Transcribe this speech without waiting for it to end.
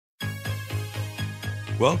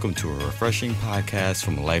Welcome to a refreshing podcast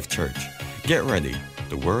from Life Church. Get ready.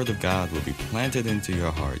 The Word of God will be planted into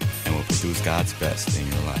your heart and will produce God's best in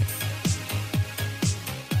your life.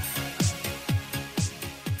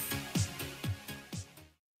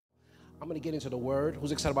 I'm going to get into the Word.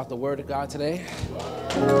 Who's excited about the Word of God today?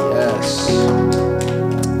 Yes.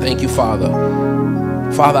 Thank you, Father.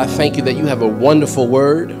 Father, I thank you that you have a wonderful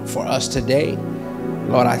word for us today.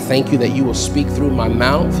 Lord, I thank you that you will speak through my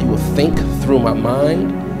mouth. You will think through my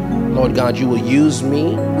mind. Lord God, you will use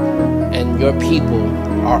me, and your people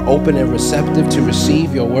are open and receptive to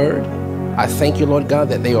receive your word. I thank you, Lord God,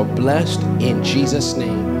 that they are blessed in Jesus'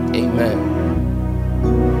 name. Amen.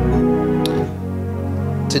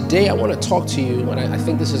 Today, I want to talk to you, and I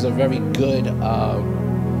think this is a very good,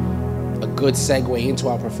 segue into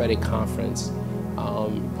our prophetic conference.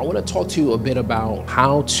 I want to talk to you a bit about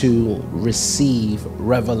how to receive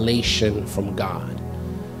revelation from God.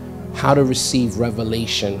 How to receive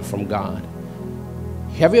revelation from God.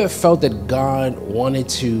 Have you ever felt that God wanted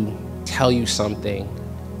to tell you something,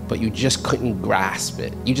 but you just couldn't grasp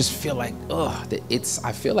it? You just feel like,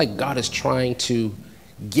 I feel like God is trying to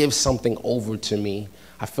give something over to me.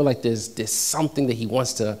 I feel like there's something that he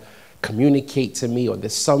wants to communicate to me, or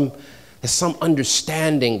there's some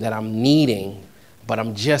understanding that I'm needing, but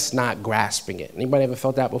I'm just not grasping it. Anybody ever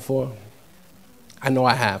felt that before? I know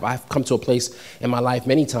I have. I've come to a place in my life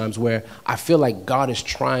many times where I feel like God is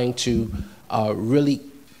trying to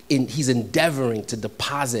he's endeavoring to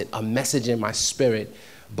deposit a message in my spirit,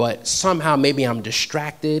 but somehow maybe I'm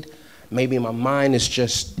distracted. Maybe my mind is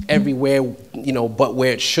just everywhere, but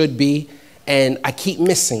where it should be, and I keep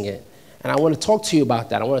missing it. And I want to talk to you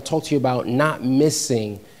about that. I want to talk to you about not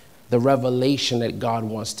missing the revelation that God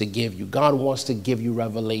wants to give you. God wants to give you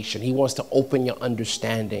revelation. He wants to open your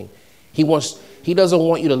understanding. He doesn't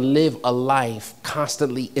want you to live a life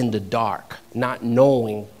constantly in the dark, not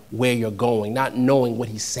knowing where you're going, not knowing what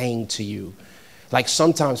he's saying to you. Like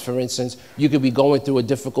sometimes, for instance, you could be going through a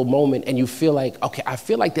difficult moment and you feel like, okay, I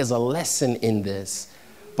feel like there's a lesson in this,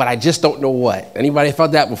 but I just don't know what. Anybody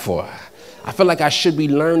felt that before? I feel like I should be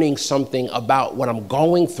learning something about what I'm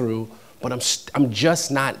going through, but I'm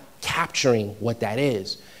just not capturing what that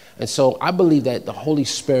is. And so I believe that the Holy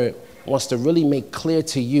Spirit wants to really make clear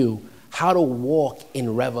to you how to walk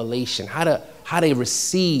in revelation, how to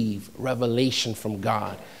receive revelation from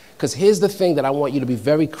God. Because here's the thing that I want you to be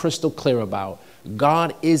very crystal clear about.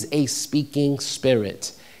 God is a speaking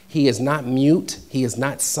spirit. He is not mute. He is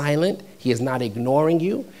not silent. He is not ignoring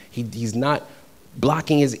you. He's not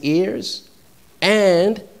blocking his ears.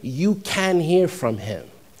 And you can hear from him.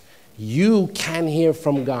 You can hear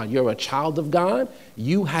from God. You're a child of God.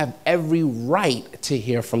 You have every right to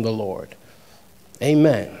hear from the Lord.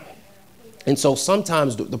 Amen. And so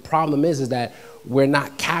sometimes the problem is that we're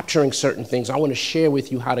not capturing certain things. I want to share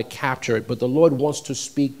with you how to capture it, but the Lord wants to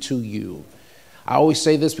speak to you. I always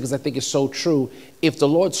say this because I think it's so true. If the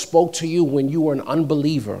Lord spoke to you when you were an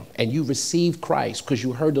unbeliever and you received Christ because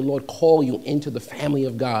you heard the Lord call you into the family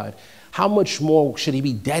of God, how much more should he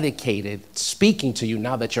be dedicated speaking to you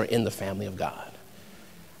now that you're in the family of God?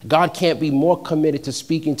 God can't be more committed to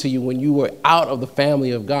speaking to you when you were out of the family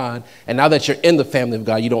of God, and now that you're in the family of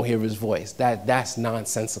God, you don't hear his voice. That's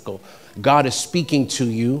nonsensical. God is speaking to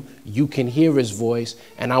you. You can hear his voice,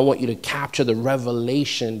 and I want you to capture the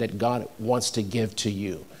revelation that God wants to give to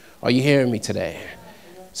you. Are you hearing me today?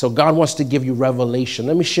 So God wants to give you revelation.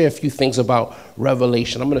 Let me share a few things about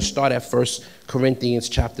revelation. I'm going to start at 1 Corinthians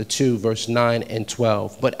chapter 2, verse 9 and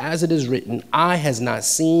 12. But as it is written, eye has not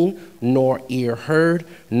seen, nor ear heard,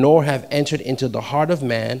 nor have entered into the heart of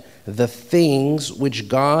man the things which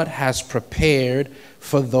God has prepared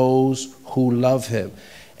for those who love him.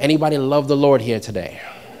 Anybody love the Lord here today?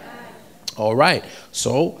 All right.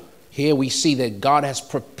 So here we see that God has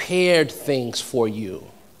prepared things for you.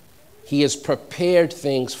 He has prepared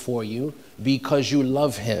things for you because you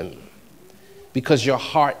love him, because your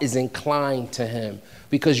heart is inclined to him,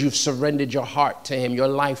 because you've surrendered your heart to him, your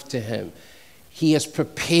life to him. He has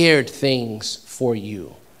prepared things for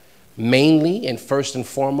you. Mainly and first and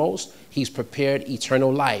foremost, he's prepared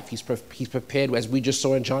eternal life. He's prepared, as we just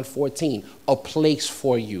saw in John 14, a place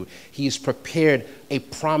for you. He's prepared a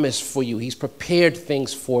promise for you. He's prepared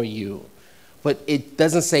things for you. But it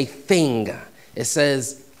doesn't say thing. It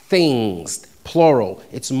says things, plural.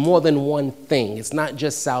 It's more than one thing. It's not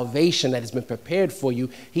just salvation that has been prepared for you.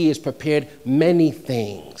 He has prepared many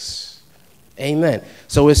things. Amen.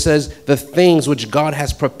 So it says the things which God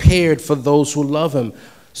has prepared for those who love him.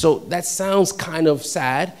 So that sounds kind of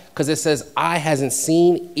sad because it says eye hasn't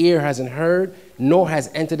seen, ear hasn't heard, nor has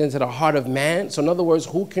entered into the heart of man. So in other words,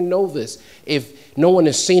 who can know this? If no one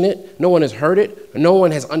has seen it, no one has heard it, no one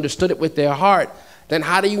has understood it with their heart, then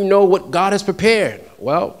how do you know what God has prepared?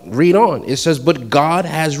 Well, read on. It says, but God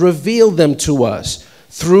has revealed them to us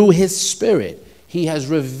through his Spirit. He has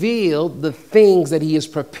revealed the things that he has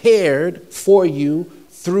prepared for you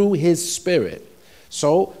through his Spirit.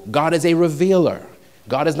 So God is a revealer.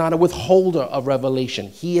 God is not a withholder of revelation.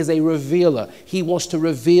 He is a revealer. He wants to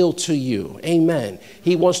reveal to you. Amen.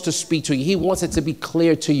 He wants to speak to you. He wants it to be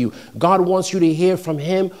clear to you. God wants you to hear from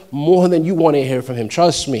him more than you want to hear from him.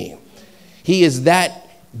 Trust me. He is that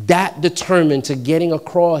determined to getting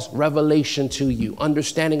across revelation to you,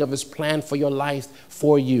 understanding of his plan for your life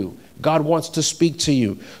for you. God wants to speak to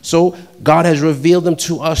you. So God has revealed them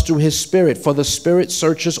to us through his Spirit, for the Spirit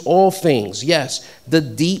searches all things. Yes, the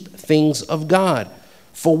deep things of God.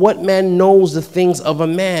 For what man knows the things of a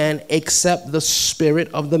man except the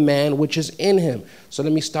spirit of the man which is in him? So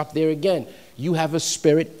let me stop there again. You have a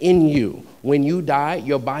spirit in you. When you die,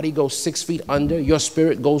 your body goes 6 feet under. Your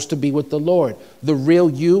spirit goes to be with the Lord. The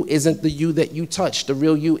real you isn't the you that you touch. The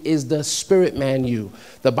real you is the spirit man you.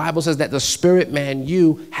 The Bible says that the spirit man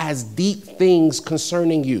you has deep things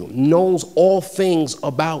concerning you, knows all things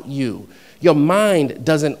about you. Your mind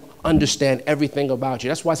doesn't understand everything about you.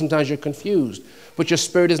 That's why sometimes you're confused. But your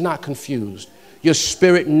spirit is not confused. Your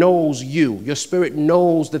spirit knows you. Your spirit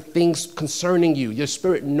knows the things concerning you. Your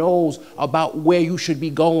spirit knows about where you should be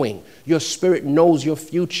going. Your spirit knows your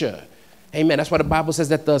future. Amen. That's why the Bible says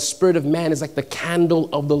that the spirit of man is like the candle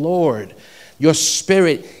of the Lord. Your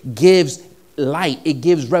spirit gives light. It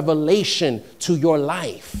gives revelation to your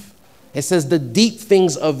life. It says the deep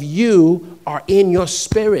things of you are in your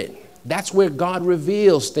spirit. That's where God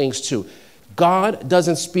reveals things to. God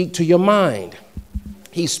doesn't speak to your mind.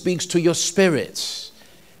 He speaks to your spirits.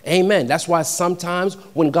 Amen. That's why sometimes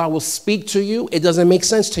when God will speak to you, it doesn't make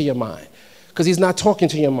sense to your mind because he's not talking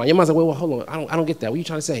to your mind. Your mind's like, well, hold on. I don't get that. What are you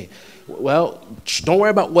trying to say? Well, don't worry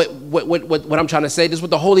about what I'm trying to say. This is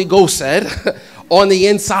what the Holy Ghost said on the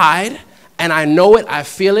inside. And I know it. I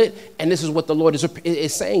feel it. And this is what the Lord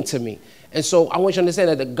is saying to me. And so I want you to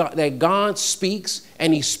understand that God speaks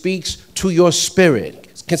and he speaks to your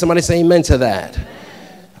spirit. Can somebody say amen to that?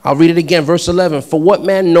 I'll read it again, verse 11. For what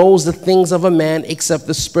man knows the things of a man except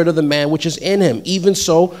the spirit of the man which is in him? Even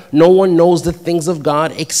so, no one knows the things of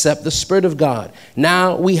God except the Spirit of God.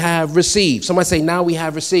 Now we have received. Somebody say, now we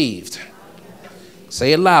have received.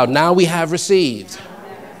 Say it loud. Now we have received.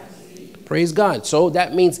 Praise God. So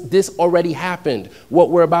that means this already happened. What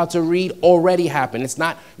we're about to read already happened.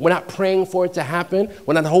 We're not praying for it to happen.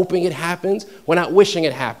 We're not hoping it happens. We're not wishing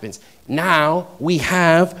it happens. Now we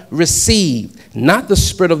have received, not the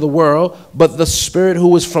spirit of the world, but the Spirit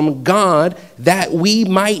who is from God, that we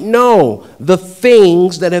might know the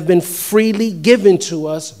things that have been freely given to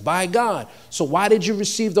us by God. So why did you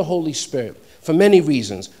receive the Holy Spirit? For many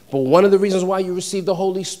reasons. But one of the reasons why you receive the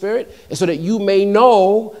Holy Spirit is so that you may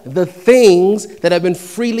know the things that have been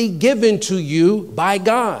freely given to you by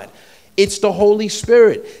God. It's the Holy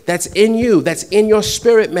Spirit that's in you, that's in your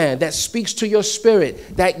spirit, man, that speaks to your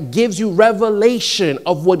spirit, that gives you revelation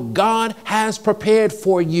of what God has prepared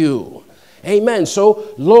for you. Amen.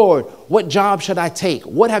 So, Lord, what job should I take?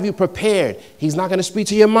 What have you prepared? He's not going to speak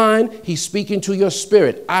to your mind. He's speaking to your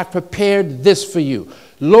spirit. I prepared this for you.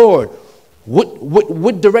 Lord,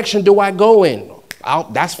 what direction do I go in?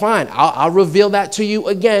 That's fine. I'll reveal that to you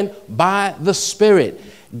again by the Spirit.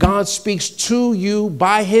 God speaks to you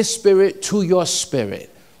by his Spirit to your spirit.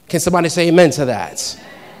 Can somebody say amen to that?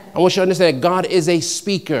 I want you to understand that God is a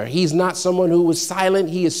speaker. He's not someone who is silent.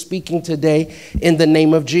 He is speaking today in the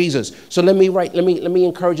name of Jesus. So let me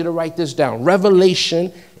encourage you to write this down.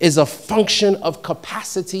 Revelation is a function of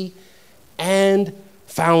capacity and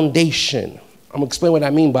foundation. I'm going to explain what I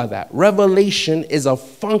mean by that. Revelation is a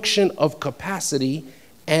function of capacity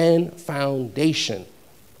and foundation.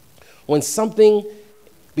 When something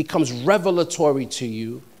becomes revelatory to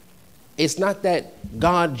you, it's not that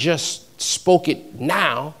God just spoke it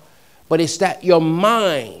now, but it's that your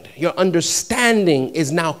mind, your understanding is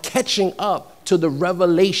now catching up to the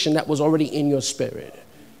revelation that was already in your spirit.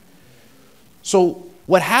 So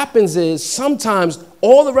what happens is sometimes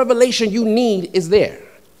all the revelation you need is there.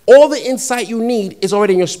 All the insight you need is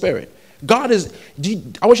already in your spirit. I want you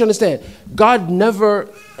to understand, God never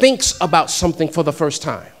thinks about something for the first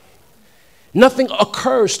time. Nothing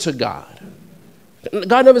occurs to God.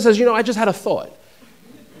 God never says, I just had a thought.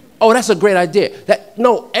 Oh, that's a great idea.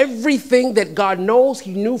 No, everything that God knows,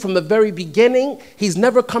 he knew from the very beginning. He's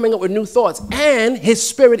never coming up with new thoughts. And his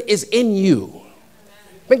spirit is in you.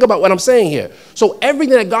 Think about what I'm saying here. So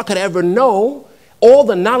everything that God could ever know, all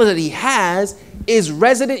the knowledge that he has, is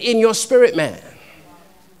resident in your spirit man.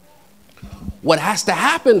 What has to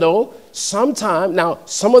happen, though, sometime, now,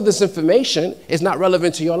 some of this information is not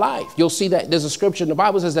relevant to your life. You'll see that there's a scripture in the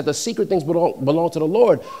Bible says that the secret things belong to the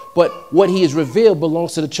Lord, but what he has revealed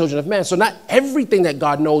belongs to the children of man. So not everything that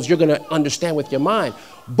God knows you're going to understand with your mind,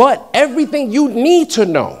 but everything you need to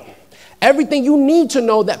know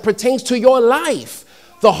that pertains to your life,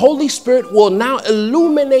 the Holy Spirit will now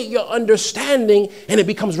illuminate your understanding, and it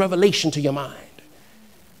becomes revelation to your mind.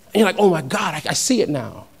 And you're like, oh my God, I see it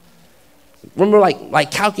now. Remember like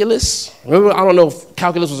calculus? Remember, I don't know if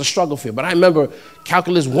calculus was a struggle for you, but I remember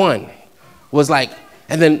calculus 1 was like,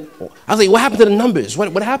 and then I was like, what happened to the numbers?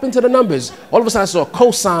 What happened to the numbers? All of a sudden I saw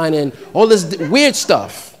cosine and all this weird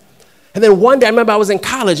stuff. And then one day I remember I was in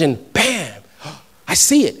college and bam, I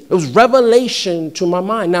see it. It was revelation to my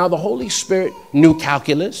mind. Now the Holy Spirit knew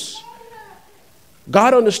calculus.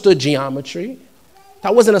 God understood geometry.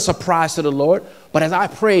 That wasn't a surprise to the Lord. But as I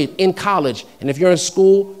prayed in college, and if you're in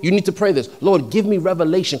school, you need to pray this. Lord, give me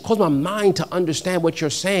revelation. Cause my mind to understand what you're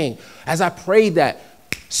saying. As I prayed that,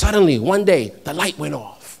 suddenly one day the light went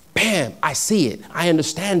off. Bam, I see it. I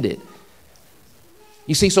understand it.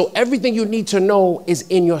 You see, so everything you need to know is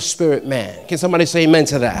in your spirit man. Can somebody say amen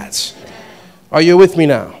to that? Are you with me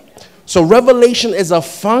now? So revelation is a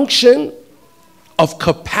function of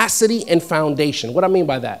capacity and foundation. What I mean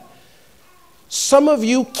by that? Some of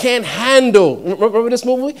you can't handle, remember this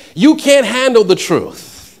movie? You can't handle the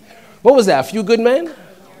truth. What was that, A Few Good Men?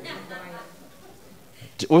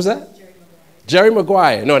 What was that? Jerry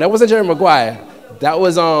Maguire. No, that wasn't Jerry Maguire. That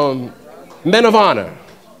was Men of Honor.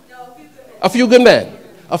 A Few Good Men.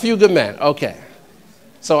 A Few Good Men, okay.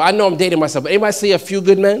 So I know I'm dating myself, but anybody see A Few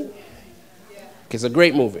Good Men? Okay, it's a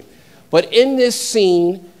great movie. But in this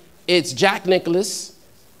scene, it's Jack Nicklaus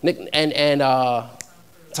and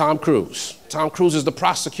Tom Cruise. Tom Cruise is the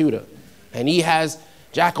prosecutor, and he has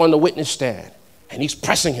Jack on the witness stand, and he's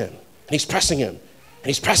pressing him, and he's pressing him, and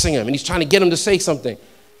he's pressing him, and he's trying to get him to say something.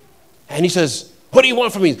 And he says, what do you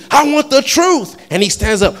want from me? I want the truth. And he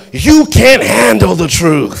stands up, you can't handle the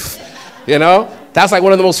truth. You know, that's like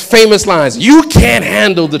one of the most famous lines. You can't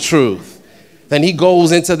handle the truth. Then he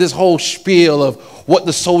goes into this whole spiel of what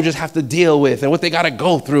the soldiers have to deal with and what they got to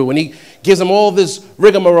go through. And he gives them all this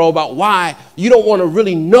rigmarole about why you don't want to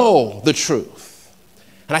really know the truth.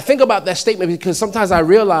 And I think about that statement because sometimes I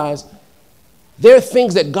realize there are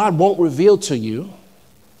things that God won't reveal to you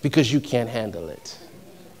because you can't handle it.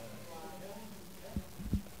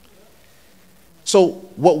 So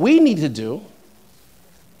what we need to do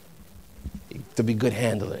to be good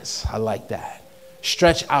handlers, I like that,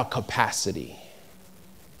 stretch our capacity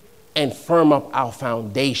and firm up our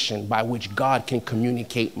foundation by which God can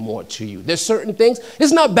communicate more to you. There's certain things,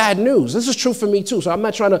 it's not bad news. This is true for me too. So I don't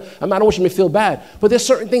want you to feel bad, but there's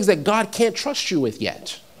certain things that God can't trust you with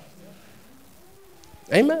yet.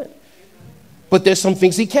 Amen. But there's some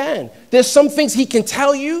things he can. There's some things he can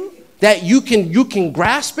tell you that you can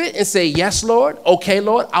grasp it and say, yes, Lord. Okay,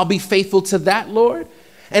 Lord, I'll be faithful to that, Lord.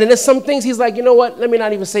 And then there's some things he's like, you know what? Let me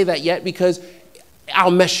not even say that yet because I'll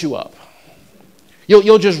mess you up.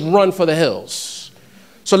 You'll just run for the hills.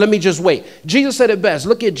 So let me just wait. Jesus said it best.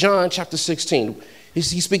 Look at John chapter 16.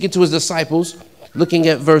 He's speaking to his disciples, looking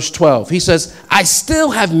at verse 12. He says, I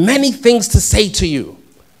still have many things to say to you.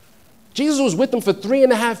 Jesus was with them for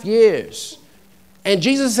 3.5 years. And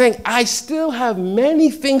Jesus is saying, I still have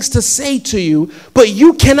many things to say to you, but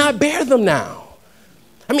you cannot bear them now.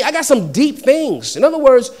 I mean, I got some deep things. In other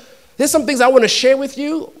words, there's some things I want to share with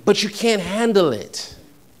you, but you can't handle it.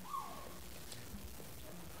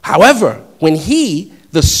 However, when he,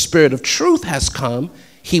 the Spirit of truth, has come,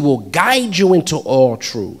 he will guide you into all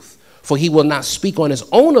truth. For he will not speak on his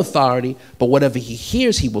own authority, but whatever he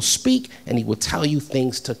hears, he will speak, and he will tell you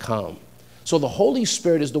things to come. So the Holy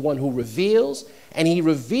Spirit is the one who reveals, and he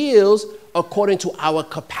reveals according to our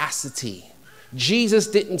capacity. Jesus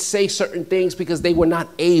didn't say certain things because they were not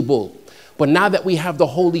able. But now that we have the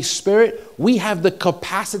Holy Spirit, we have the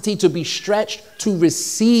capacity to be stretched to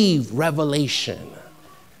receive revelation.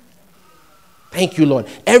 Thank you, Lord.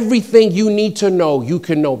 Everything you need to know, you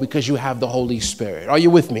can know because you have the Holy Spirit. Are you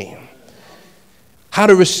with me? How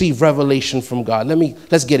to receive revelation from God.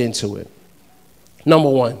 Let's get into it. Number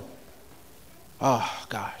one. Oh,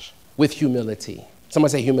 gosh. With humility.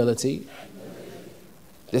 Somebody say humility.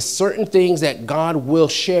 There's certain things that God will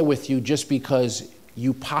share with you just because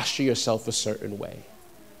you posture yourself a certain way.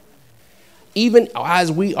 Even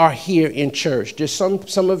as we are here in church, there's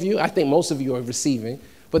some of you, I think most of you are receiving,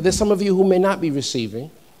 but there's some of you who may not be receiving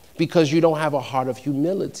because you don't have a heart of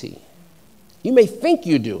humility. You may think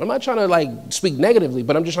you do. I'm not trying to speak negatively,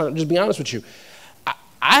 but I'm just trying to be honest with you.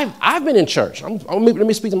 I've been in church. Let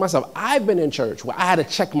me speak to myself. I've been in church where I had to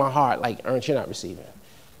check my heart, like, Ernst, you're not receiving.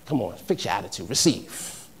 Come on, fix your attitude,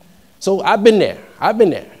 receive. So I've been there. I'm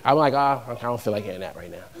like, I don't feel like hearing that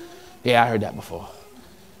right now. Yeah, I heard that before.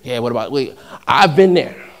 Yeah, what about, wait, I've been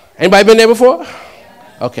there. Anybody been there before?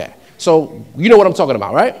 Okay, so you know what I'm talking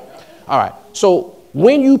about, right? All right, so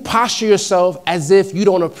when you posture yourself as if you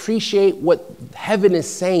don't appreciate what heaven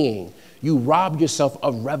is saying, you rob yourself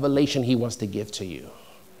of revelation he wants to give to you.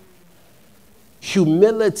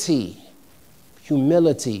 Humility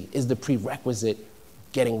is the prerequisite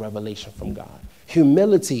getting revelation from God.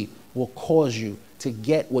 Humility will cause you to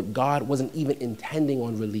get what God wasn't even intending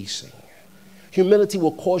on releasing. Humility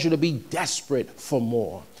will cause you to be desperate for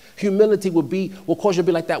more. Humility will cause you to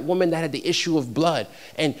be like that woman that had the issue of blood.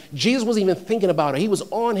 And Jesus wasn't even thinking about her. He was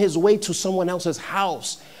on his way to someone else's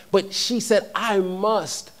house. But she said, I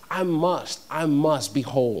must be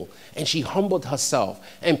whole. And she humbled herself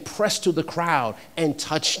and pressed to the crowd and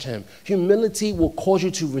touched him. Humility will cause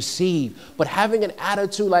you to receive. But having an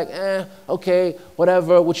attitude like, okay,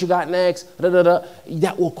 whatever, what you got next,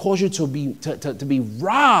 that will cause you to be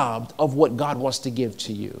robbed of what God wants to give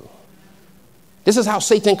to you. This is how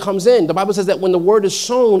Satan comes in. The Bible says that when the word is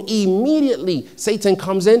sown, immediately Satan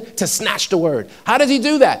comes in to snatch the word. How does he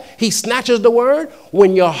do that? He snatches the word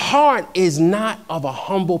when your heart is not of a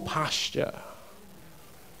humble posture.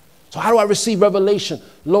 So how do I receive revelation?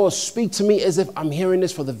 Lord, speak to me as if I'm hearing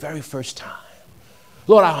this for the very first time.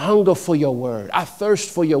 Lord, I hunger for your word. I thirst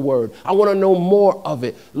for your word. I want to know more of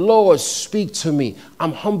it. Lord, speak to me.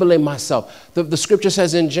 I'm humbling myself. The scripture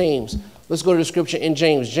says in James, let's go to the scripture in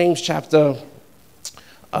James. James chapter...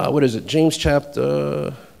 James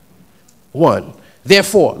chapter 1.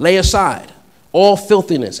 Therefore, lay aside all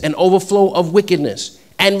filthiness and overflow of wickedness,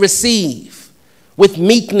 and receive with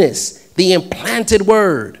meekness the implanted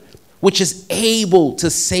word, which is able to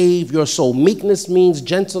save your soul. Meekness means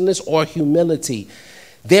gentleness or humility.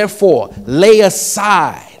 Therefore, lay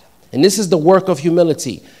aside. And this is the work of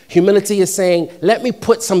humility. Humility is saying, let me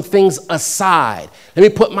put some things aside. Let me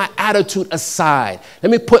put my attitude aside. Let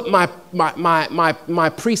me put my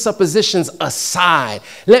presuppositions aside.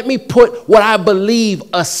 Let me put what I believe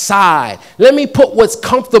aside. Let me put what's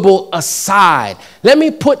comfortable aside. Let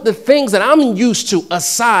me put the things that I'm used to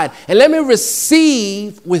aside. And let me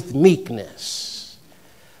receive with meekness.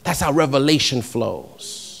 That's how revelation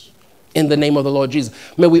flows. In the name of the Lord Jesus.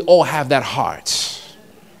 May we all have that heart.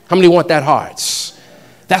 How many want that heart?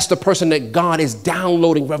 That's the person that God is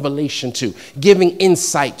downloading revelation to, giving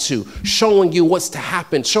insight to, showing you what's to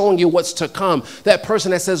happen, showing you what's to come. That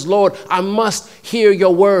person that says, Lord, I must hear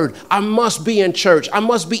your word. I must be in church. I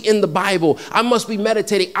must be in the Bible. I must be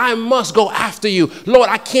meditating. I must go after you. Lord,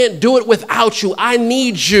 I can't do it without you. I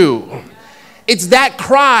need you. It's that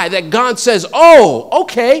cry that God says, oh,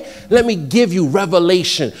 okay, let me give you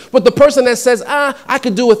revelation. But the person that says, I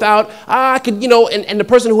could do without, I could, and the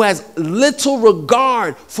person who has little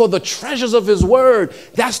regard for the treasures of his word,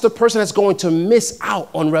 that's the person that's going to miss out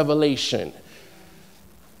on revelation.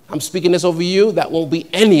 I'm speaking this over you. That won't be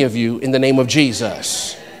any of you in the name of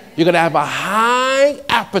Jesus. You're going to have a high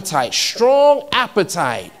appetite, strong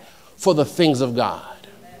appetite for the things of God.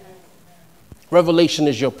 Revelation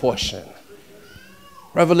is your portion.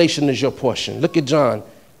 Revelation is your portion. Look at John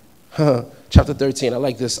chapter 13. I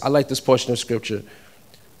like this portion of scripture.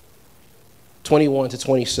 21 to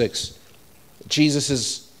 26. Jesus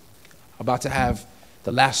is about to have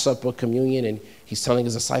the Last Supper, communion, and he's telling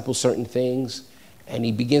his disciples certain things. And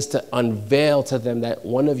he begins to unveil to them that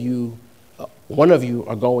one of you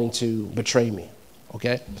are going to betray me.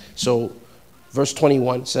 Okay? So verse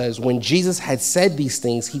 21 says, when Jesus had said these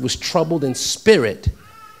things, he was troubled in spirit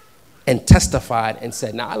and testified and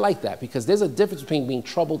said, now I like that because there's a difference between being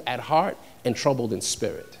troubled at heart and troubled in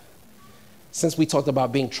spirit. Since we talked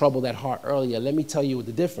about being troubled at heart earlier, let me tell you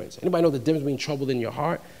the difference. Anybody know the difference between troubled in your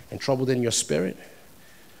heart and troubled in your spirit?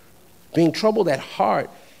 Being troubled at heart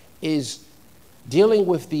is dealing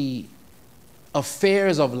with the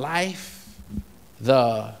affairs of life,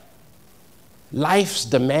 the life's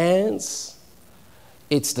demands.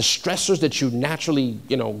 It's the stressors that you naturally,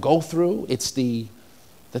 go through. It's the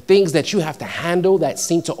things that you have to handle that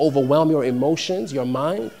seem to overwhelm your emotions, your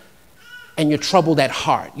mind, and you're troubled at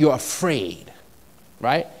heart. You're afraid,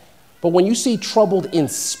 right? But when you see troubled in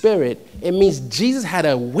spirit, it means Jesus had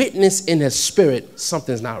a witness in his spirit,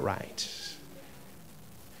 something's not right.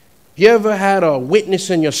 You ever had a witness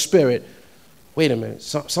in your spirit, wait a minute,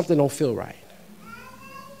 something don't feel right.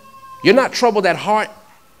 You're not troubled at heart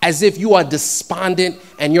as if you are despondent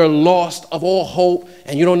and you're lost of all hope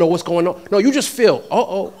and you don't know what's going on. No, you just feel,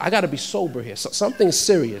 I got to be sober here. Something's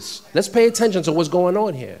serious. Let's pay attention to what's going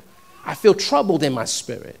on here. I feel troubled in my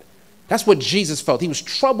spirit. That's what Jesus felt. He was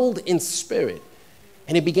troubled in spirit.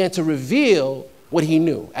 And he began to reveal what he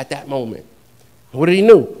knew at that moment. What did he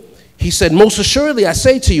know? He said, most assuredly, I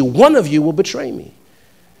say to you, one of you will betray me.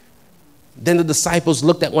 Then the disciples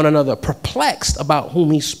looked at one another, perplexed about whom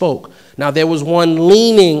he spoke. Now there was one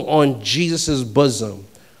leaning on Jesus' bosom,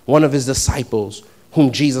 one of his disciples,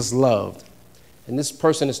 whom Jesus loved. And this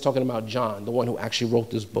person is talking about John, the one who actually wrote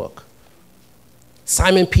this book.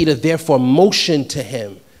 Simon Peter therefore motioned to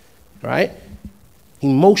him, right?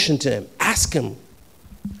 He motioned to him, ask him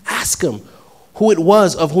who it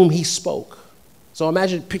was of whom he spoke. So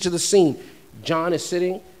imagine, picture the scene. John is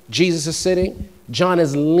sitting, Jesus is sitting, John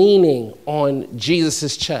is leaning on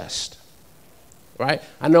Jesus' chest, right?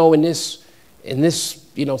 I know in this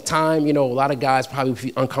time, a lot of guys probably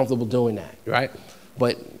feel uncomfortable doing that, right?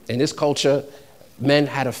 But in this culture, men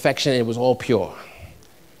had affection, it was all pure.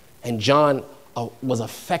 And John was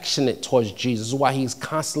affectionate towards Jesus. This is why he's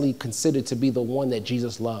constantly considered to be the one that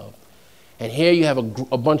Jesus loved. And here you have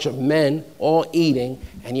a bunch of men all eating,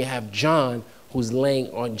 and you have John who's laying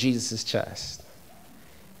on Jesus' chest.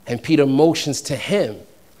 And Peter motions to him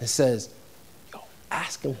and says,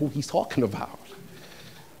 ask him who he's talking about.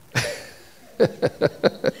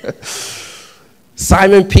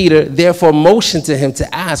 Simon Peter therefore motioned to him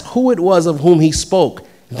to ask who it was of whom he spoke.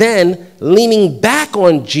 Then, leaning back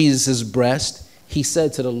on Jesus' breast, he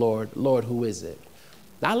said to the Lord, Lord, who is it?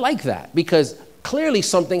 Now, I like that because clearly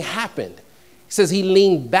something happened. He says he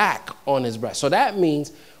leaned back on his breast. So that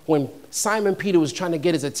means when Simon Peter was trying to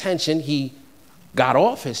get his attention, he got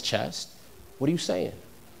off his chest. What are you saying?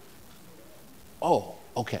 Oh,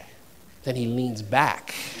 okay. Then he leans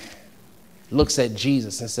back, looks at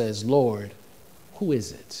Jesus and says, Lord, who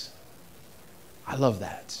is it? I love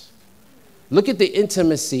that. Look at the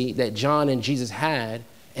intimacy that John and Jesus had,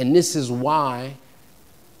 and this is why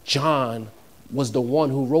John was the one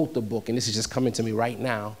who wrote the book, and this is just coming to me right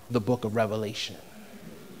now, the book of Revelation.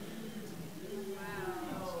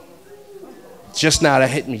 Just now, that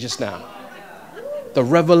hit me just now. The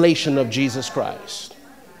revelation of Jesus Christ.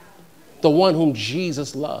 The one whom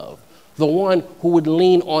Jesus loved. The one who would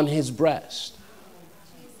lean on his breast.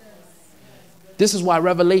 This is why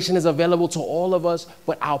revelation is available to all of us,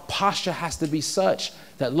 but our posture has to be such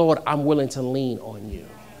that, Lord, I'm willing to lean on you.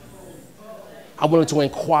 I'm willing to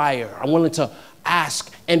inquire. I'm willing to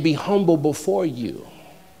ask and be humble before you.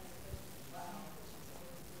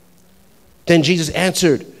 Then Jesus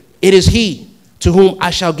answered, it is he to whom I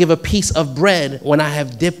shall give a piece of bread when I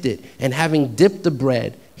have dipped it. And having dipped the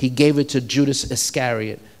bread, he gave it to Judas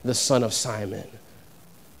Iscariot, the son of Simon.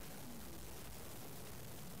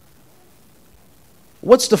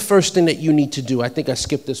 What's the first thing that you need to do? I think I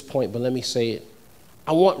skipped this point, but let me say it.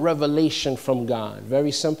 I want revelation from God.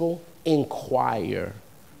 Very simple. Inquire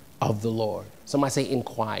of the Lord. Somebody say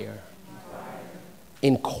inquire.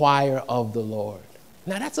 Inquire of the Lord.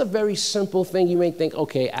 Now, that's a very simple thing. You may think,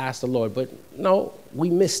 okay, ask the Lord. But no, we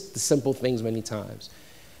miss the simple things many times.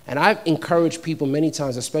 And I've encouraged people many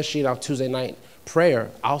times, especially in our Tuesday night prayer.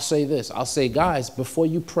 I'll say this. I'll say, guys, before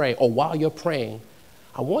you pray or while you're praying,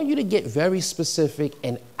 I want you to get very specific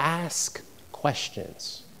and ask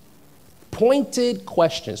questions. Pointed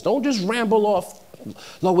questions. Don't just ramble off,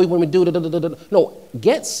 Lord, we want to do da-da-da-da-da. No,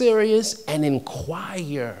 get serious and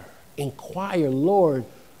inquire. Inquire, Lord,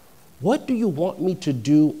 what do you want me to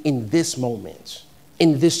do in this moment,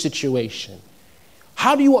 in this situation?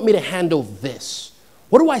 How do you want me to handle this?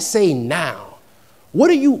 What do I say now? What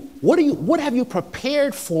have you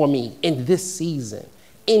prepared for me in this season?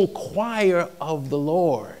 Inquire of the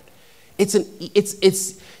Lord.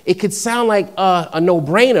 It could sound like a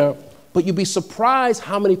no-brainer, but you'd be surprised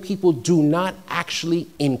how many people do not actually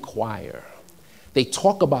inquire. They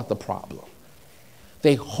talk about the problem.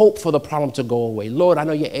 They hope for the problem to go away. Lord, I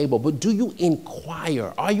know you're able, but do you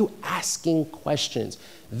inquire? Are you asking questions?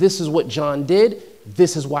 This is what John did.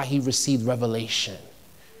 This is why he received revelation.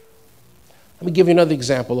 Let me give you another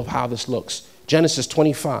example of how this looks. Genesis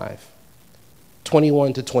 25,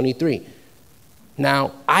 21 to 23.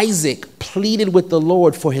 Now, Isaac pleaded with the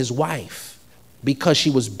Lord for his wife because she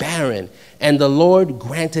was barren, and the Lord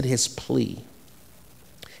granted his plea.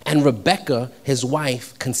 And Rebekah, his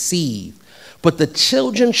wife, conceived. But the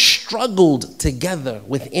children struggled together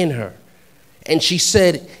within her. And she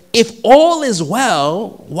said, if all is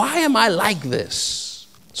well, why am I like this?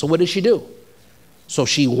 So what did she do? So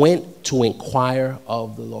she went to inquire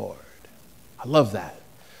of the Lord. I love that.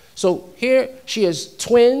 So here she has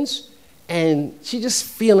twins, And she's just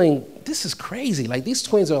feeling, this is crazy. Like, these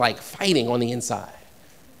twins are like fighting on the inside.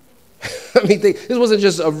 I mean, this wasn't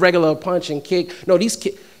just a regular punch and kick. No, these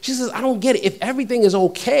kids, she says, I don't get it. If everything is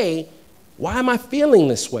okay, why am I feeling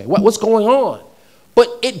this way? What's going on? But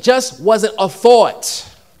it just wasn't a thought.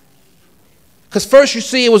 Because first you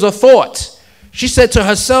see it was a thought. She said to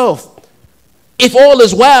herself, if all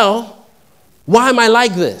is well, why am I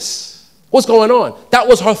like this? What's going on? That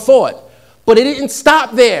was her thought. But it didn't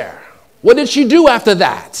stop there. What did she do after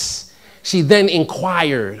that? She then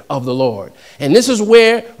inquired of the Lord. And this is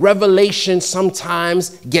where revelation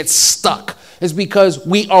sometimes gets stuck. It's because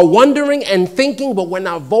we are wondering and thinking, but we're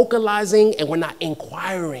not vocalizing and we're not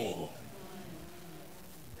inquiring.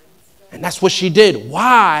 And that's what she did.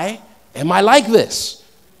 Why am I like this?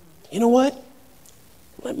 You know what?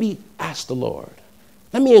 Let me ask the Lord.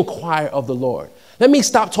 Let me inquire of the Lord. Let me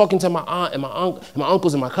stop talking to my aunt and my uncle and my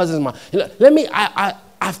uncles and my cousins.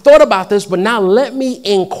 I've thought about this, but now let me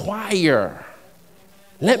inquire.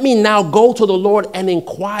 Let me now go to the Lord and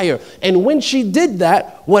inquire. And when she did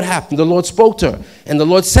that, what happened? The Lord spoke to her. And the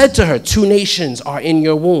Lord said to her, 2 nations are in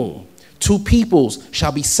your womb. 2 peoples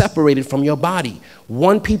shall be separated from your body.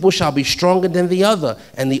 1 people shall be stronger than the other,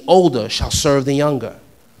 and the older shall serve the younger.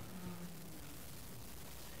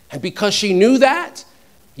 And because she knew that,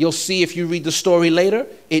 you'll see if you read the story later,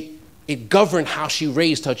 it governed how she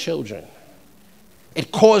raised her children. It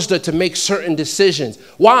caused her to make certain decisions.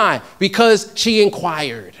 Why? Because she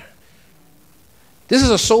inquired. This is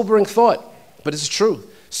a sobering thought, but it's true.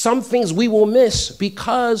 Some things we will miss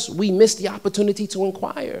because we missed the opportunity to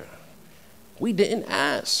inquire. We didn't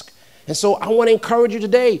ask. And so I want to encourage you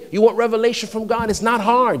today. You want revelation from God? It's not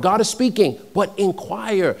hard. God is speaking, but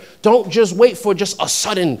inquire. Don't just wait for just a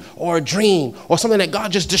sudden or a dream or something that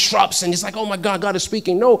God just disrupts and it's like, oh my God, God is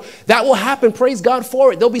speaking. No, that will happen. Praise God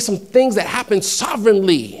for it. There'll be some things that happen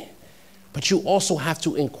sovereignly, but you also have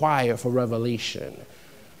to inquire for revelation.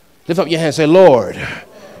 Lift up your hand and say, Lord,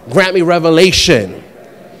 grant me revelation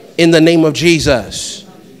in the name of Jesus.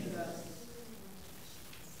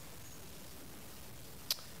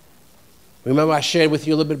 Remember I shared with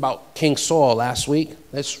you a little bit about King Saul last week?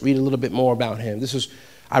 Let's read a little bit more about him.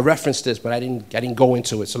 I referenced this, but I didn't go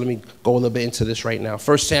into it. So let me go a little bit into this right now.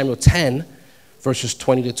 1 Samuel 10, verses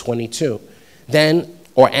 20 to 22.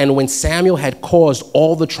 And when Samuel had caused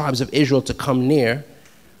all the tribes of Israel to come near,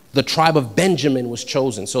 the tribe of Benjamin was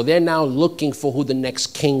chosen. So they're now looking for who the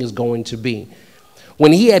next king is going to be.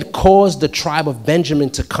 When he had caused the tribe of Benjamin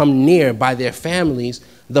to come near by their families,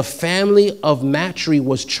 the family of Matri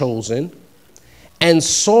was chosen, and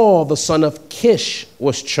Saul, the son of Kish,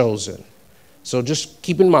 was chosen. So just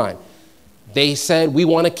keep in mind, they said, we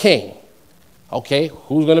want a king. Okay,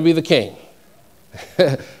 who's going to be the king?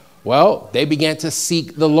 Well, they began to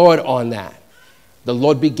seek the Lord on that. The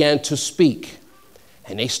Lord began to speak.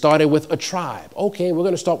 And they started with a tribe. Okay, we're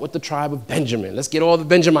going to start with the tribe of Benjamin. Let's get all the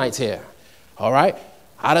Benjamites here. All right?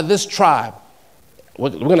 Out of this tribe,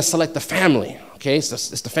 we're going to select the family. Okay,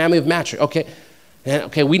 it's the family of Matri. Okay, and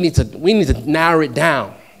okay, we need to narrow it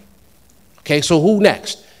down. Okay, so who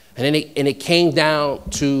next? And it came down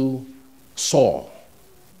to Saul.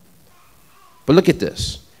 But look at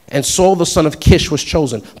this. And Saul, the son of Kish, was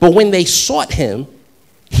chosen. But when they sought him,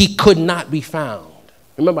 he could not be found.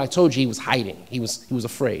 Remember, I told you he was hiding. He was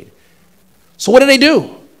afraid. So what did they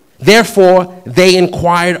do? Therefore, they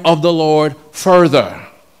inquired of the Lord further.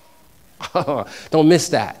 Don't miss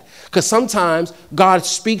that. Because sometimes God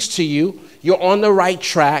speaks to you. You're on the right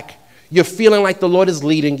track. You're feeling like the Lord is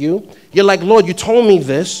leading you. You're like, Lord, you told me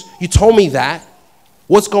this. You told me that.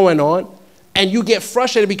 What's going on? And you get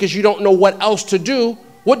frustrated because you don't know what else to do.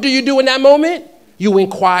 What do you do in that moment? You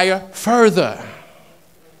inquire further.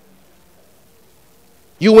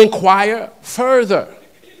 You inquire further.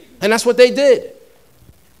 And that's what they did.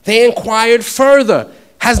 They inquired further.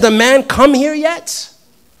 Has the man come here yet?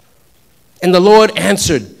 And the Lord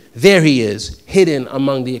answered, there he is, hidden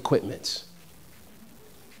among the equipment.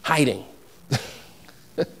 Hiding.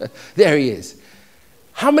 There he is.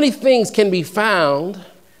 How many things can be found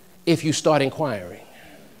if you start inquiring?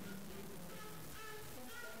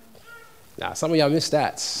 Now, some of y'all missed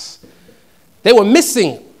that. They were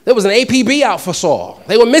missing. There was an APB out for Saul.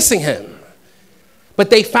 They were missing him. But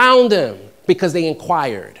they found him because they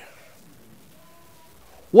inquired.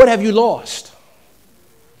 What have you lost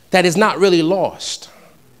that is not really lost,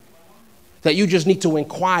 that you just need to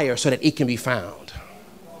inquire so that it can be found?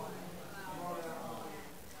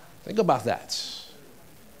 Think about that.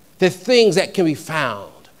 The things that can be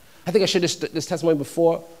found. I think I shared this testimony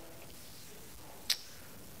before.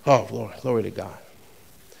 Oh, glory to God.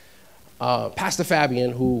 Pastor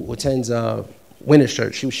Fabian, who attends Winners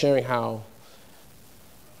Church. She was sharing how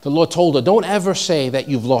the Lord told her, don't ever say that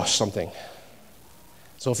you've lost something.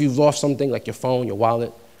 So if you've lost something like your phone, your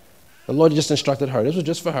wallet, the Lord just instructed her. This was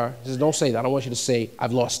just for her. He says, don't say that. I don't want you to say,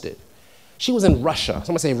 I've lost it. She was in Russia.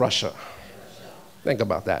 Somebody say Russia. Think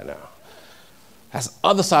about that now. That's the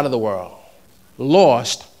other side of the world.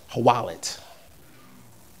 Lost her wallet.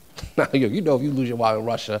 Now, you know if you lose your wallet in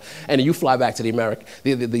Russia and then you fly back to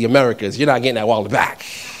the Americas, you're not getting that wallet back.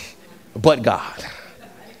 But God.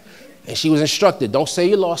 And she was instructed, don't say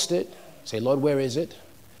you lost it. Say, Lord, where is it?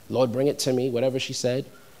 Lord, bring it to me, whatever she said.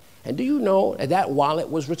 And do you know that wallet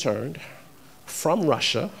was returned from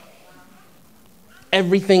Russia,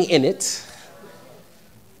 everything in it,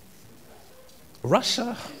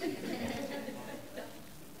 Russia.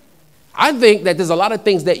 I think that there's a lot of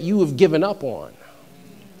things that you have given up on.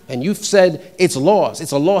 And you've said, it's lost.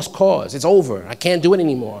 It's a lost cause. It's over. I can't do it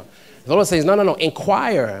anymore. The Lord says, no.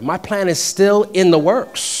 Inquire. My plan is still in the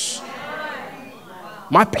works.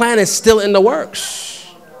 My plan is still in the works.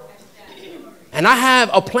 And I have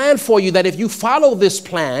a plan for you that if you follow this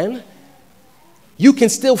plan, you can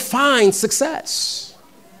still find success.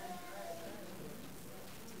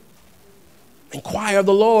 Inquire of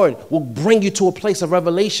the Lord will bring you to a place of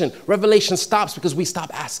revelation. Revelation stops because we stop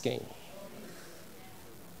asking.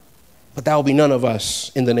 But that will be none of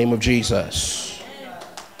us in the name of Jesus.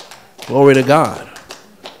 Glory to God.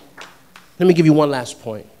 Let me give you one last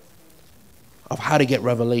point of how to get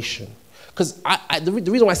revelation. Because the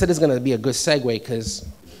reason why I said this is going to be a good segue, because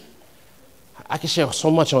I can share so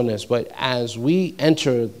much on this, but as we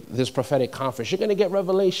enter this prophetic conference, you're going to get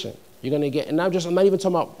revelation. You're going to get, and I'm not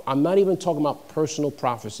even talking about personal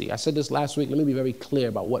prophecy. I said this last week. Let me be very clear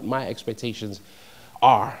about what my expectations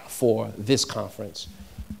are for this conference.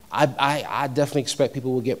 I definitely expect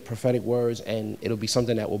people will get prophetic words, and it'll be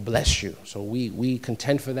something that will bless you. So we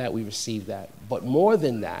contend for that. We receive that. But more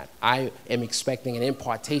than that, I am expecting an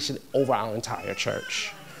impartation over our entire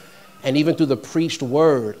church. And even through the preached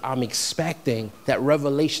word, I'm expecting that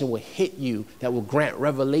revelation will hit you, that will grant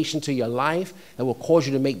revelation to your life, that will cause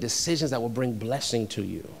you to make decisions that will bring blessing to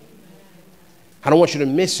you. I don't want you to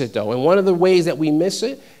miss it, though. And one of the ways that we miss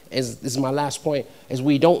it, this is my last point, is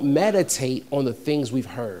we don't meditate on the things we've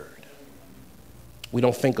heard. We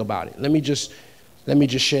don't think about it. Let me just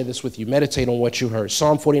share this with you. Meditate on what you heard.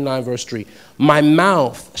 Psalm 49, verse 3. My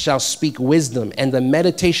mouth shall speak wisdom, and the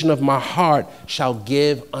meditation of my heart shall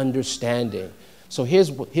give understanding. So here's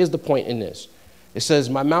the point in this. It says,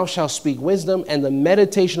 my mouth shall speak wisdom, and the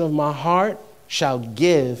meditation of my heart shall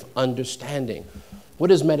give understanding.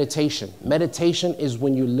 What is meditation? Meditation is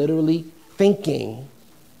when you're literally thinking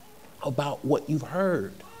about what you've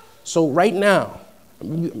heard. So right now,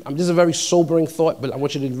 this is a very sobering thought, but I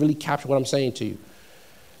want you to really capture what I'm saying to you.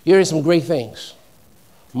 Here are some great things.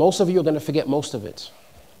 Most of you are going to forget most of it.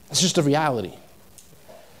 It's just a reality.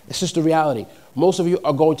 It's just a reality. Most of you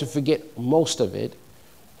are going to forget most of it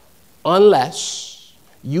unless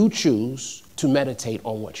you choose to meditate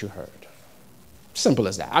on what you heard. Simple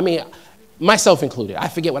as that. I mean, myself included. I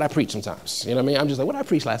forget what I preach sometimes. You know what I mean? I'm just like, what did I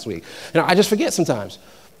preach last week? I just forget sometimes.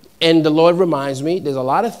 And the Lord reminds me, there's a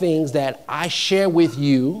lot of things that I share with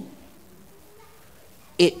you.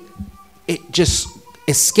 It just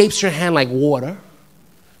escapes your hand like water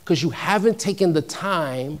because you haven't taken the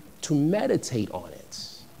time to meditate on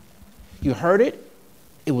it. You heard it.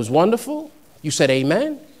 It was wonderful. You said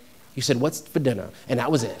amen. You said, what's for dinner? And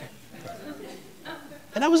that was it.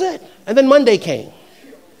 And that was it. And then Monday came.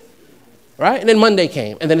 Right? And then Monday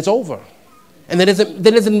came. And then it's over. And then it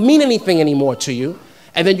doesn't mean anything anymore to you.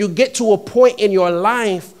 And then you get to a point in your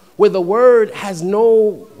life where the word has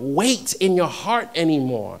no weight in your heart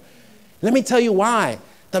anymore. Let me tell you why.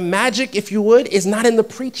 The magic, if you would, is not in the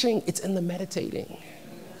preaching, it's in the meditating.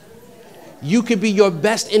 You could be your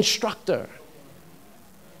best instructor.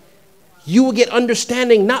 You will get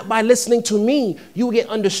understanding not by listening to me, you will get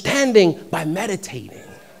understanding by meditating.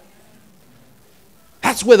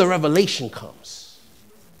 That's where the revelation comes.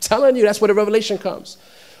 I'm telling you, that's where the revelation comes.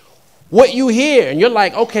 What you hear, and you're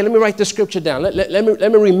like, okay, let me write the scripture down. Let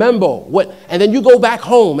me remember what, and then you go back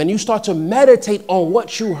home and you start to meditate on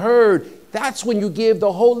what you heard. That's when you give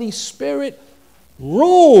the Holy Spirit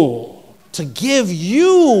room to give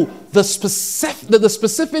you the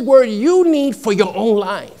specific word you need for your own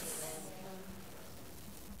life.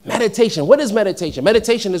 Meditation. What is meditation?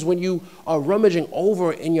 Meditation is when you are rummaging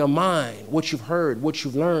over in your mind what you've heard, what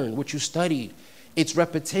you've learned, what you studied. It's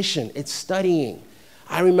repetition. It's studying.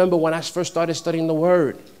 I remember when I first started studying the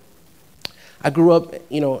Word, I grew up,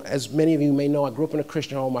 as many of you may know, I grew up in a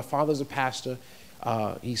Christian home. My father's a pastor.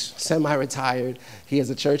 He's semi-retired. He has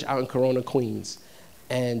a church out in Corona, Queens.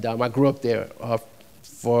 And I grew up there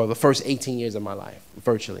for the first 18 years of my life,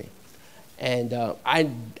 virtually. And I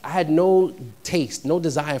had no taste, no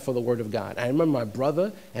desire for the Word of God. I remember my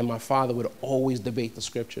brother and my father would always debate the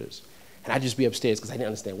scriptures. And I'd just be upstairs because I didn't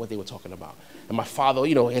understand what they were talking about. And my father,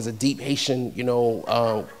 has a deep Haitian,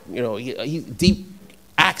 deep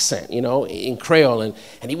accent, in Creole. And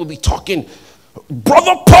he would be talking,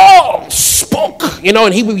 Brother Paul spoke,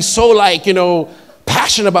 and he would be so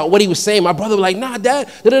passionate about what he was saying. My brother was like, nah, Dad.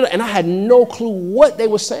 And I had no clue what they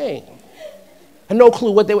were saying. I had no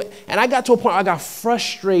clue what they were. And I got to a point where I got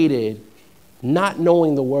frustrated not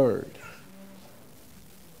knowing the Word.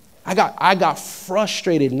 I got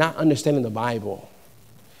frustrated not understanding the Bible.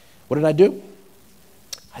 What did I do?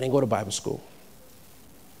 I didn't go to Bible school.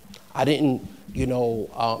 I didn't,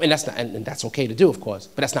 and that's okay to do, of course,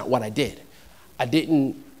 but that's not what I did. I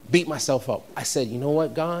didn't beat myself up. I said, you know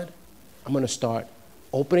what, God? I'm going to start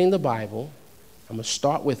opening the Bible. I'm going to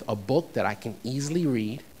start with a book that I can easily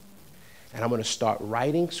read, and I'm going to start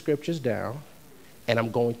writing scriptures down, and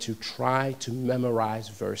I'm going to try to memorize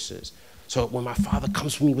verses. So when my father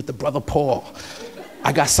comes to me with the Brother Paul,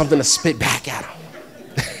 I got something to spit back at him.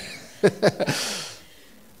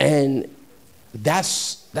 And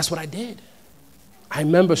that's what I did. I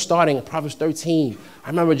remember starting at Proverbs 13. I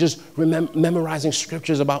remember just memorizing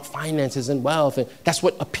scriptures about finances and wealth. And that's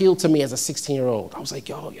what appealed to me as a 16-year-old. I was like,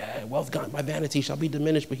 wealth gone by vanity shall be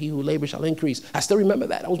diminished, but he who labors shall increase. I still remember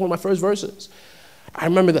that. That was one of my first verses. I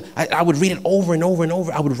remember I would read it over and over and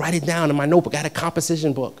over. I would write it down in my notebook. I had a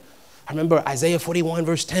composition book. I remember Isaiah 41,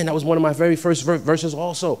 verse 10. That was one of my very first verses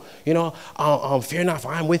also. Fear not,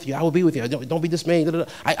 for I am with you. I will be with you. Don't be dismayed.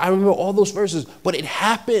 I remember all those verses. But it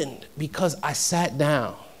happened because I sat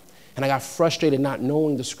down and I got frustrated not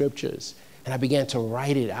knowing the scriptures. And I began to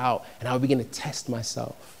write it out. And I would begin to test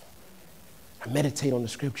myself. I meditate on the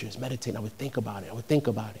scriptures, meditate. I would think about it. I would think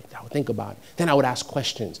about it. I would think about it. Then I would ask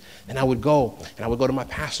questions. Then I would go to my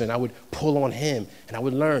pastor and I would pull on him and I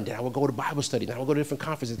would learn. Then I would go to Bible study. Then I would go to different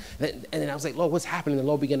conferences. And then I was like, Lord, what's happening? And the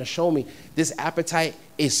Lord began to show me this appetite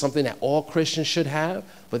is something that all Christians should have,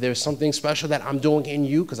 but there's something special that I'm doing in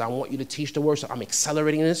you because I want you to teach the word. So I'm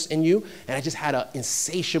accelerating this in you. And I just had an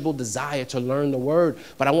insatiable desire to learn the word.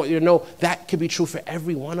 But I want you to know that could be true for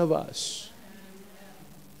every one of us.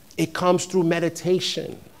 It comes through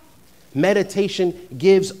meditation. Meditation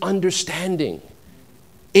gives understanding.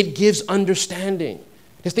 It gives understanding.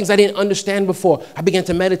 There's things I didn't understand before. I began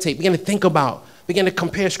to meditate, began to think about, began to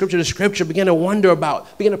compare scripture to scripture, began to wonder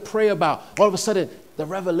about, began to pray about. All of a sudden, the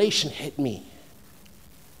revelation hit me.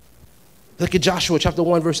 Look at Joshua chapter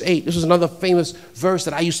 1, verse 8. This was another famous verse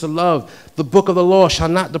that I used to love. The book of the law shall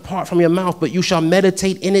not depart from your mouth, but you shall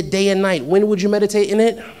meditate in it day and night. When would you meditate in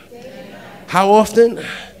it? How often?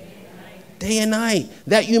 Day and night,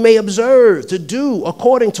 that you may observe to do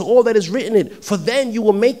according to all that is written in it. For then you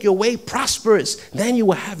will make your way prosperous. Then you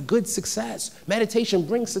will have good success. Meditation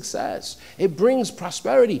brings success. It brings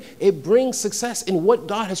prosperity. It brings success in what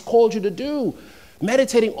God has called you to do.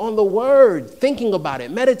 Meditating on the word, thinking about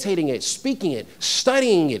it, meditating it, speaking it,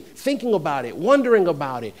 studying it, thinking about it, wondering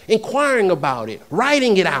about it, inquiring about it,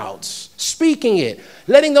 writing it out, speaking it,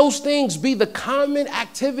 letting those things be the common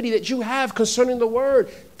activity that you have concerning the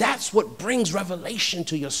word. That's what brings revelation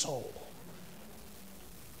to your soul.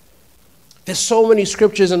 There's so many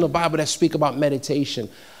scriptures in the Bible that speak about meditation.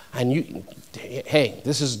 And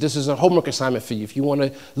this is a homework assignment for you. If you want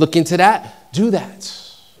to look into that, do that.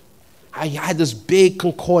 I had this big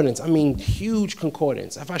concordance. I mean, huge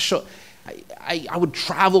concordance. If I would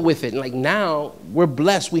travel with it. And like now, we're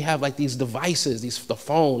blessed. We have like these devices, the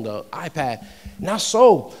phone, the iPad. Not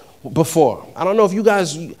so before. I don't know if you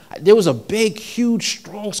guys, there was a big, huge,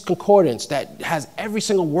 strong concordance that has every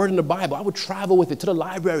single word in the Bible. I would travel with it to the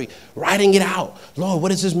library, writing it out. Lord, what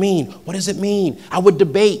does this mean? What does it mean? I would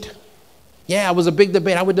debate. Yeah, it was a big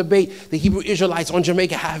debate. I would debate the Hebrew Israelites on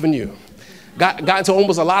Jamaica Avenue. Got into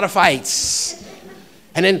almost a lot of fights.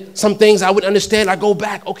 And then some things I would understand. I go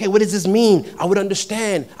back. Okay, what does this mean? I would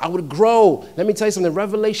understand. I would grow. Let me tell you something.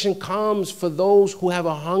 Revelation comes for those who have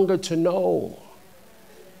a hunger to know.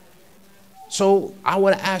 So I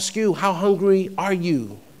want to ask you, how hungry are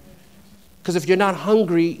you? Because if you're not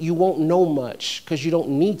hungry, you won't know much because you don't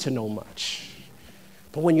need to know much.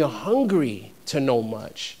 But when you're hungry to know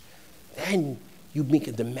much, then you make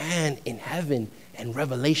a demand in heaven and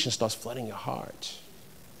revelation starts flooding your heart.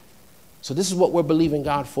 So this is what we're believing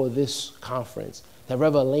God for this conference. That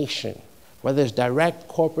revelation, whether it's direct,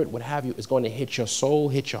 corporate, what have you, is going to hit your soul,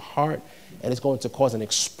 hit your heart, and it's going to cause an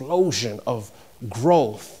explosion of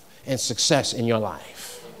growth and success in your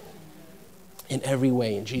life. In every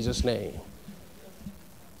way, in Jesus' name.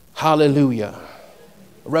 Hallelujah.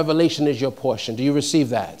 revelation is your portion. Do you receive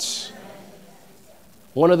that?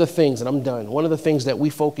 One of the things, and I'm done, one of the things that we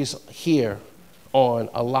focus here on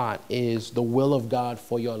a lot is the will of God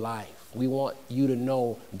for your life. We want you to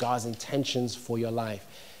know God's intentions for your life.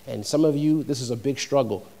 And some of you, this is a big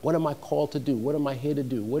struggle. What am I called to do? What am I here to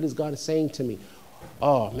do? What is God saying to me?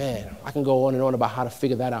 Oh, man, I can go on and on about how to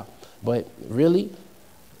figure that out. But really,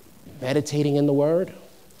 meditating in the Word,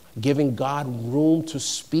 giving God room to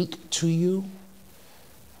speak to you,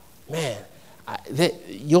 man,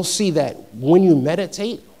 you'll see that when you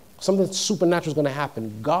meditate, something supernatural is going to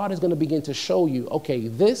happen. God is going to begin to show you, okay,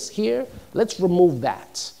 this here, let's remove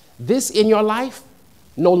that. This in your life,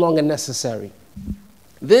 no longer necessary.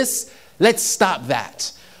 This, let's stop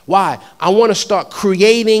that. Why? I want to start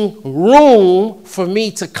creating room for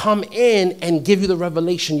me to come in and give you the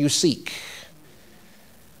revelation you seek.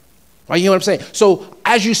 Right, you hear what I'm saying? So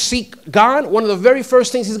as you seek God, one of the very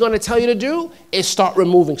first things he's going to tell you to do is start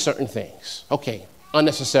removing certain things. Okay,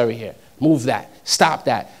 unnecessary here. Move that. Stop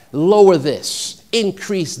that. Lower this.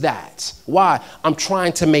 Increase that. Why? I'm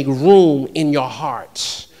trying to make room in your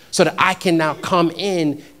heart so that I can now come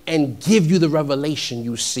in and give you the revelation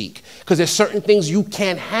you seek. Because there's certain things you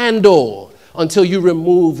can't handle until you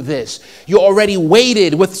remove this. You already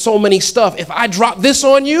weighted with so many stuff. If I drop this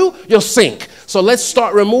on you, you'll sink. So let's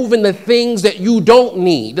start removing the things that you don't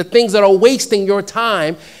need, the things that are wasting your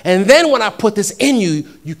time. And then when I put this in you,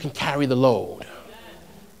 you can carry the load.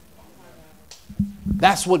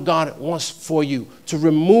 That's what God wants for you, to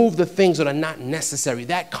remove the things that are not necessary.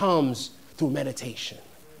 That comes through meditation.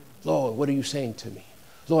 Lord, what are you saying to me?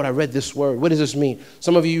 Lord, I read this word. What does this mean?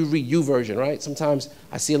 Some of you read YouVersion, right? Sometimes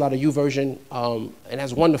I see a lot of YouVersion, and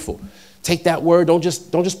that's wonderful. Take that word. Don't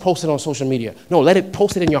just post it on social media. No, let it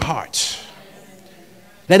post it in your heart.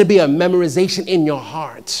 Let it be a memorization in your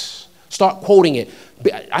heart. Start quoting it.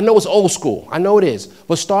 I know it's old school. I know it is.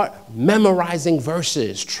 But start memorizing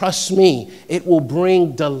verses. Trust me, it will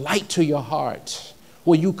bring delight to your heart.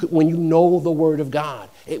 When you know the word of God,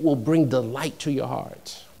 it will bring delight to your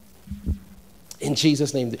heart. In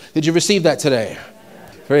Jesus' name. Did you receive that today?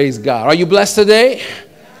 Praise God. Are you blessed today?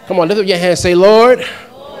 Come on, lift up your hand and say, Lord,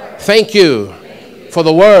 thank you for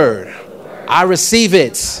the word. I receive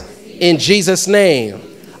it in Jesus' name.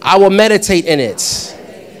 I will meditate in it.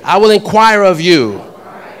 I will inquire of you.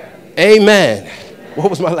 Amen. What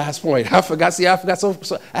was my last point? I forgot. See, I forgot. So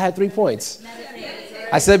I had 3 points.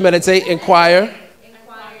 I said meditate, inquire.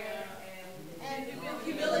 And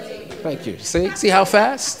humility. Thank you. See how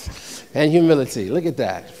fast? And humility. Look at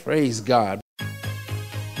that. Praise God.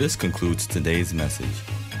 This concludes today's message.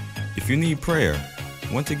 If you need prayer,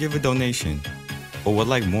 want to give a donation, or would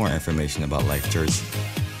like more information about Life Church,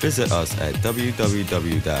 visit us at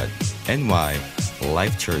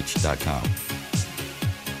www.nylifechurch.com.